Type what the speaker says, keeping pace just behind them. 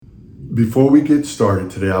Before we get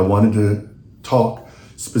started today, I wanted to talk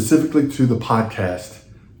specifically to the podcast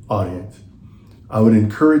audience. I would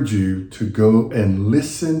encourage you to go and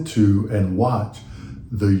listen to and watch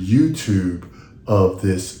the YouTube of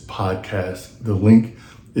this podcast. The link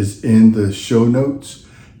is in the show notes,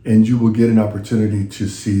 and you will get an opportunity to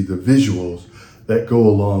see the visuals that go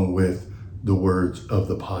along with the words of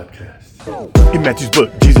the podcast. In Matthew's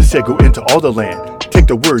book, Jesus said, go into all the land. Take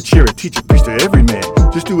the word, share it, teach it, preach to every man.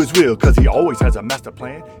 Just do his will, because he always has a master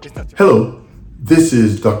plan. Hello, this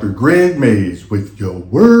is Dr. Greg Mays with Your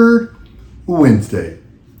Word Wednesday.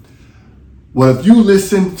 Well, if you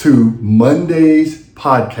listen to Monday's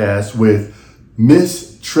podcast with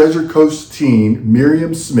Miss Treasure Coast teen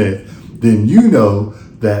Miriam Smith, then you know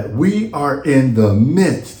that we are in the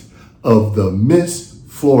midst of the Miss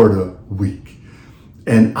Florida Week.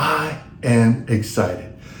 And I am excited.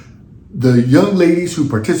 The young ladies who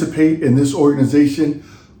participate in this organization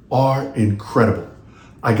are incredible.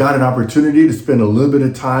 I got an opportunity to spend a little bit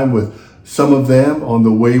of time with some of them on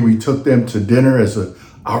the way we took them to dinner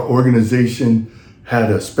our organization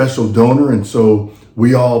had a special donor. And so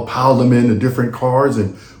we all piled them into different cars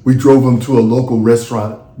and we drove them to a local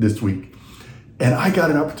restaurant this week. And I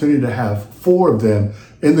got an opportunity to have 4 of them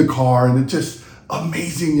in the car, and they're just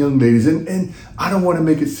amazing young ladies. And I don't want to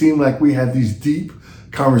make it seem like we have these deep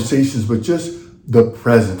conversations, but just the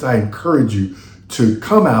presence. I encourage you to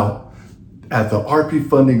come out at the RP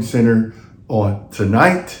Funding Center on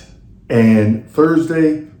tonight and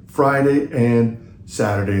Thursday, Friday, and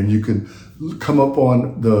Saturday. And you can come up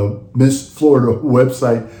on the Miss Florida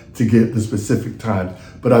website to get the specific times.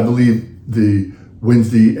 But I believe the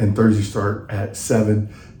Wednesday and Thursday start at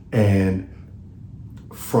 7, and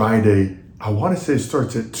Friday, I want to say it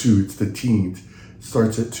starts at 2. It's the teens. It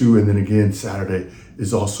starts at 2, and then again, Saturday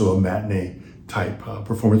is also a matinee type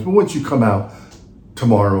performance. But once you come out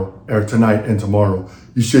tonight and tomorrow,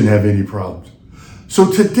 you shouldn't have any problems.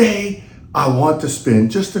 So today, I want to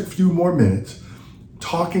spend just a few more minutes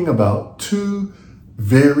talking about 2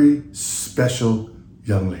 very special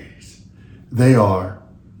young ladies. They are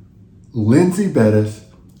Lindsay Bettis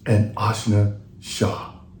and Ashna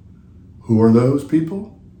Shah. Who are those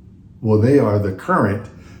people? Well, they are the current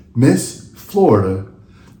Miss Florida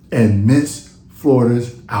and Miss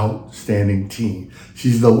Florida's Outstanding Teen.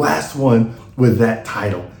 She's the last one with that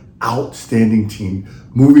title, Outstanding Teen.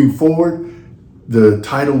 Moving forward, the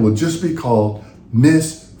title will just be called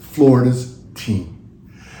Miss Florida's Teen.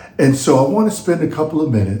 And so I want to spend a couple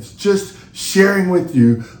of minutes just sharing with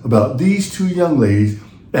you about these 2 young ladies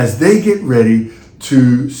as they get ready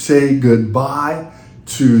to say goodbye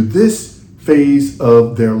to this phase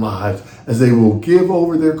of their lives, as they will give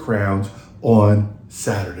over their crowns on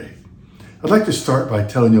Saturday. I'd like to start by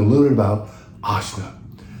telling you a little bit about Ashna.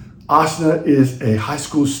 Ashna is a high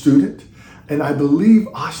school student, and I believe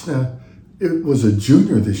Ashna was a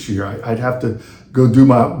junior this year. I'd have to go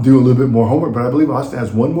do a little bit more homework, but I believe Ashna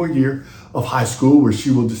has 1 more year of high school where she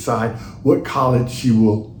will decide what college she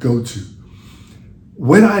will go to.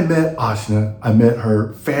 When I met Ashna, I met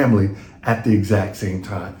her family at the exact same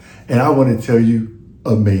time. And I want to tell you,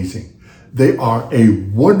 amazing. They are a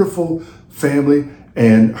wonderful family,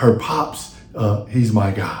 and her pops, he's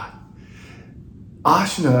my guy.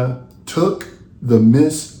 Ashna took the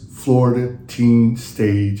Miss Florida teen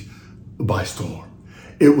stage by storm.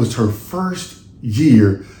 It was her first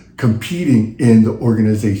year competing in the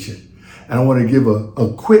organization. And I want to give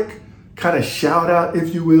a quick kind of shout out,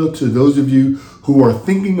 if you will, to those of you who are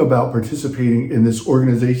thinking about participating in this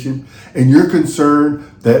organization and you're concerned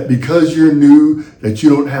that because you're new that you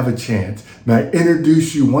don't have a chance. May I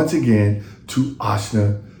introduce you once again to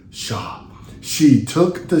Ashna Shah. She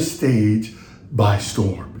took the stage by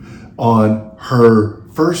storm. On her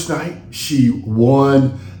first night, she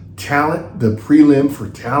won talent, the prelim for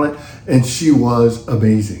talent, and she was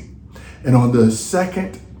amazing. And on the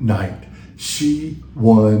second night, she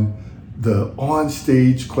won the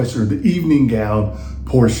on-stage question, or the evening gown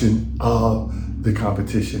portion of the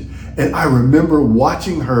competition. And I remember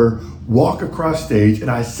watching her walk across stage,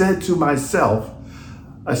 and I said to myself,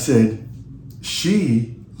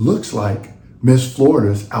 she looks like Miss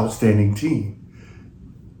Florida's Outstanding Teen.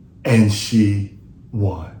 And she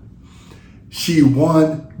won. She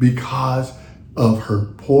won because of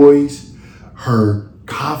her poise, her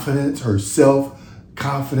confidence, her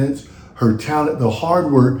self-confidence, her talent, the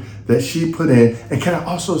hard work that she put in. And can I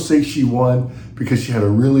also say she won because she had a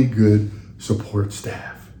really good support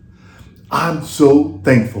staff. I'm so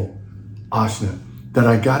thankful, Ashna, that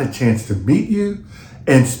I got a chance to meet you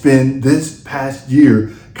and spend this past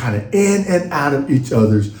year kind of in and out of each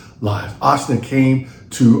other's lives. Ashna came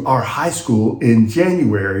to our high school in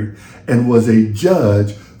January and was a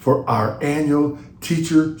judge for our annual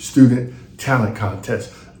Teacher Student Talent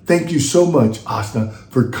Contest. Thank you so much, Asna,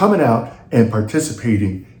 for coming out and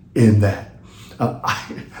participating in that.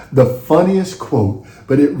 The funniest quote,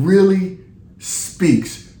 but it really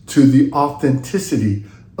speaks to the authenticity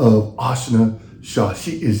of Asna Shah.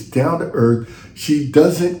 She is down to earth. She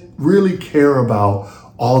doesn't really care about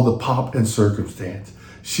all the pomp and circumstance.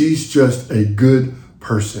 She's just a good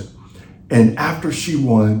person. And after she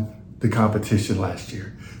won the competition last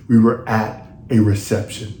year, we were at a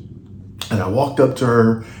reception. And I walked up to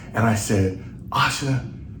her and I said, Asna,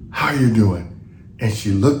 how are you doing? And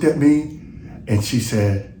she looked at me and she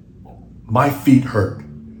said, my feet hurt.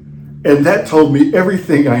 And that told me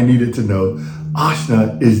everything I needed to know.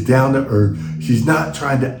 Asna is down to earth. She's not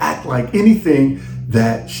trying to act like anything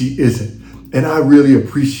that she isn't. And I really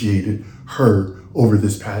appreciated her over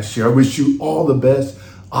this past year. I wish you all the best.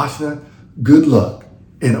 Asna, good luck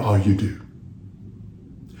in all you do.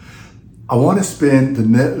 I want to spend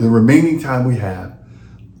the remaining time we have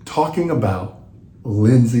talking about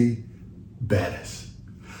Lindsay Bettis.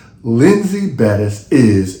 Lindsay Bettis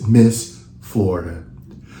is Miss Florida.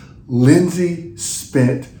 Lindsay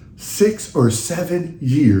spent 6 or 7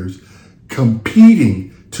 years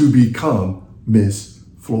competing to become Miss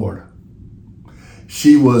Florida.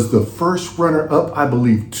 She was the first runner-up, I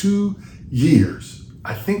believe, 2 years,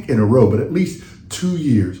 I think in a row, but at least 2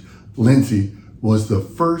 years. Lindsay was the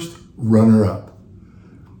first runner-up.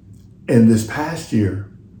 And this past year,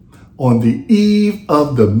 on the eve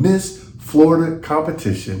of the Miss Florida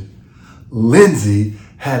competition, Lindsay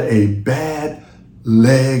had a bad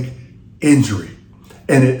leg injury.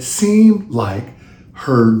 And it seemed like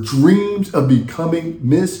her dreams of becoming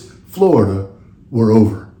Miss Florida were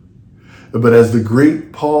over. But as the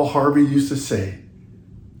great Paul Harvey used to say,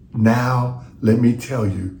 now let me tell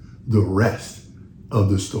you the rest of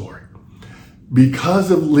the story.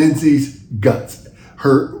 Because of Lindsay's guts,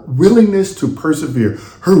 her willingness to persevere,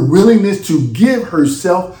 her willingness to give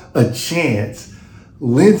herself a chance,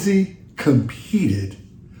 Lindsay competed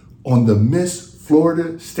on the Miss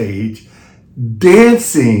Florida stage,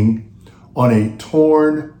 dancing on a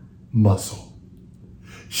torn muscle.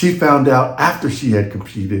 She found out after she had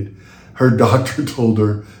competed, her doctor told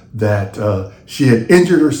her that she had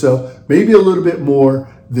injured herself maybe a little bit more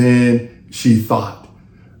than she thought.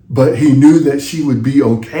 But he knew that she would be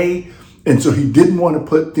okay. And so he didn't want to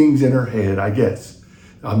put things in her head, I guess.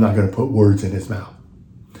 I'm not going to put words in his mouth.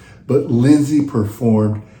 But Lindsay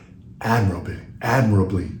performed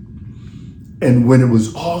admirably. And when it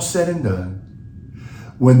was all said and done,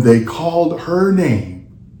 when they called her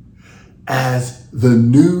name as the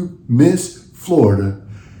new Miss Florida,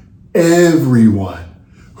 everyone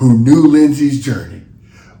who knew Lindsay's journey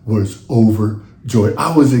was overjoyed.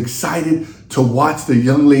 I was excited to watch the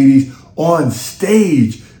young ladies on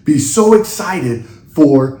stage be so excited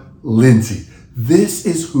for Lindsay. This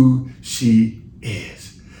is who she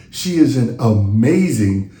is. She is an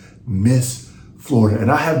amazing Miss Florida.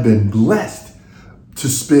 And I have been blessed to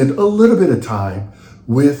spend a little bit of time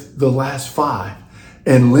with the last 5.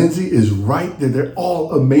 And Lindsay is right there. They're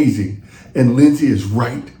all amazing. And Lindsay is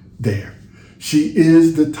right there. She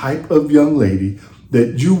is the type of young lady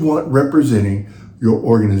that you want representing your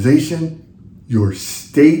organization, your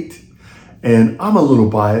state. And I'm a little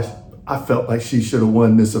biased. I felt like she should have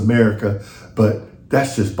won Miss America, but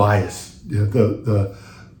that's just bias. The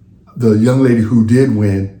young lady who did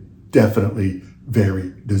win, definitely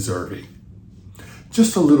very deserving.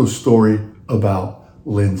 Just a little story about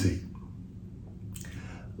Lindsay.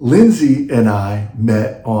 Lindsay and I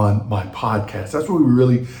met on my podcast. That's where we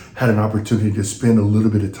really had an opportunity to spend a little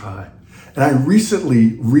bit of time. And I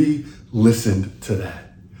recently re-listened to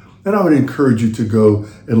that. And I would encourage you to go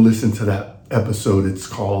and listen to that episode. It's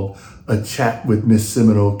called A Chat with Miss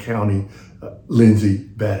Seminole County, Lindsay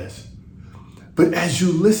Bettis. But as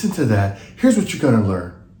you listen to that, here's what you're going to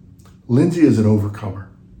learn. Lindsay is an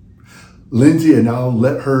overcomer. Lindsay, and I'll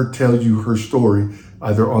let her tell you her story,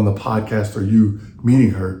 either on the podcast or you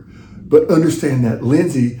meeting her. But understand that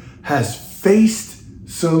Lindsay has faced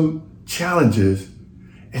some challenges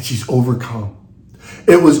and she's overcome.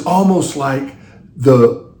 It was almost like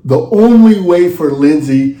the only way for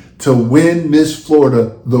Lindsay to win Miss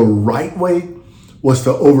Florida the right way was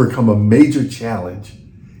to overcome a major challenge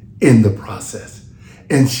in the process.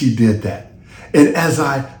 And she did that. And as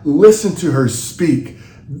I listened to her speak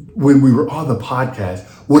when we were on the podcast,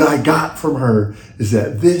 what I got from her is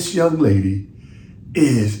that this young lady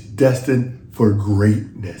is destined for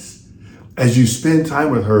greatness. As you spend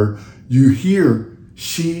time with her, you hear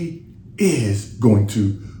she is going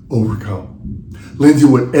to overcome. Lindsay,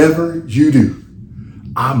 whatever you do,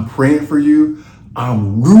 I'm praying for you.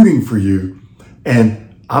 I'm rooting for you.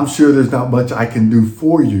 And I'm sure there's not much I can do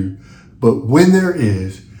for you. But when there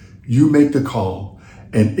is, you make the call.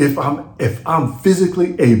 And if I'm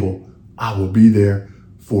physically able, I will be there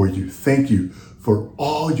for you. Thank you for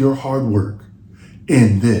all your hard work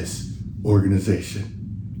in this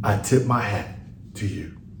organization. I tip my hat to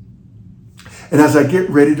you. And as I get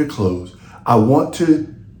ready to close, I want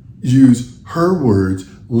to use her words.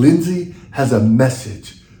 Lindsay has a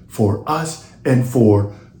message for us and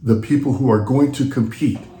for the people who are going to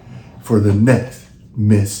compete for the next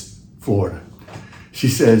Miss Florida. She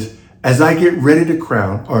says, as I get ready to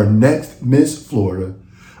crown our next Miss Florida,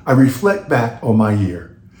 I reflect back on my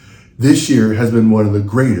year. This year has been one of the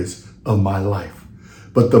greatest of my life.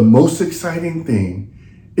 But the most exciting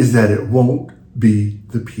thing is that it won't be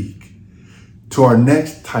the peak. To our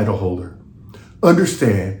next title holder,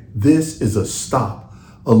 understand this is a stop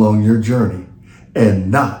along your journey and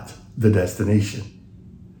not the destination.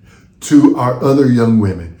 To our other young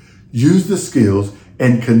women, use the skills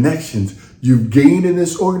and connections you've gained in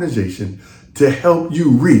this organization to help you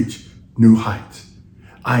reach new heights.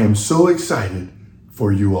 I am so excited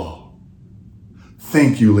for you all.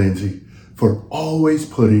 Thank you, Lindsay, for always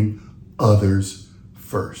putting others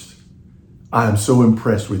first. I am so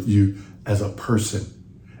impressed with you as a person,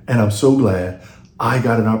 and I'm so glad I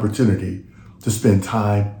got an opportunity to spend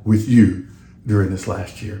time with you during this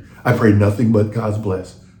last year. I pray nothing but God's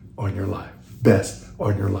best on your life.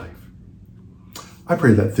 I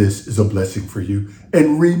pray that this is a blessing for you.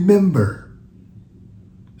 And remember,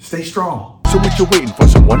 stay strong. So what you waiting for?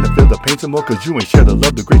 Someone to feel the pain some more? Cause you ain't share the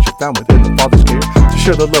love, the grace you found within the Father's care. To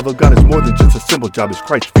share the love of God is more than just a simple job. It's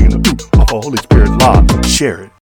Christ speaking the off a Holy Spirit law. Share it.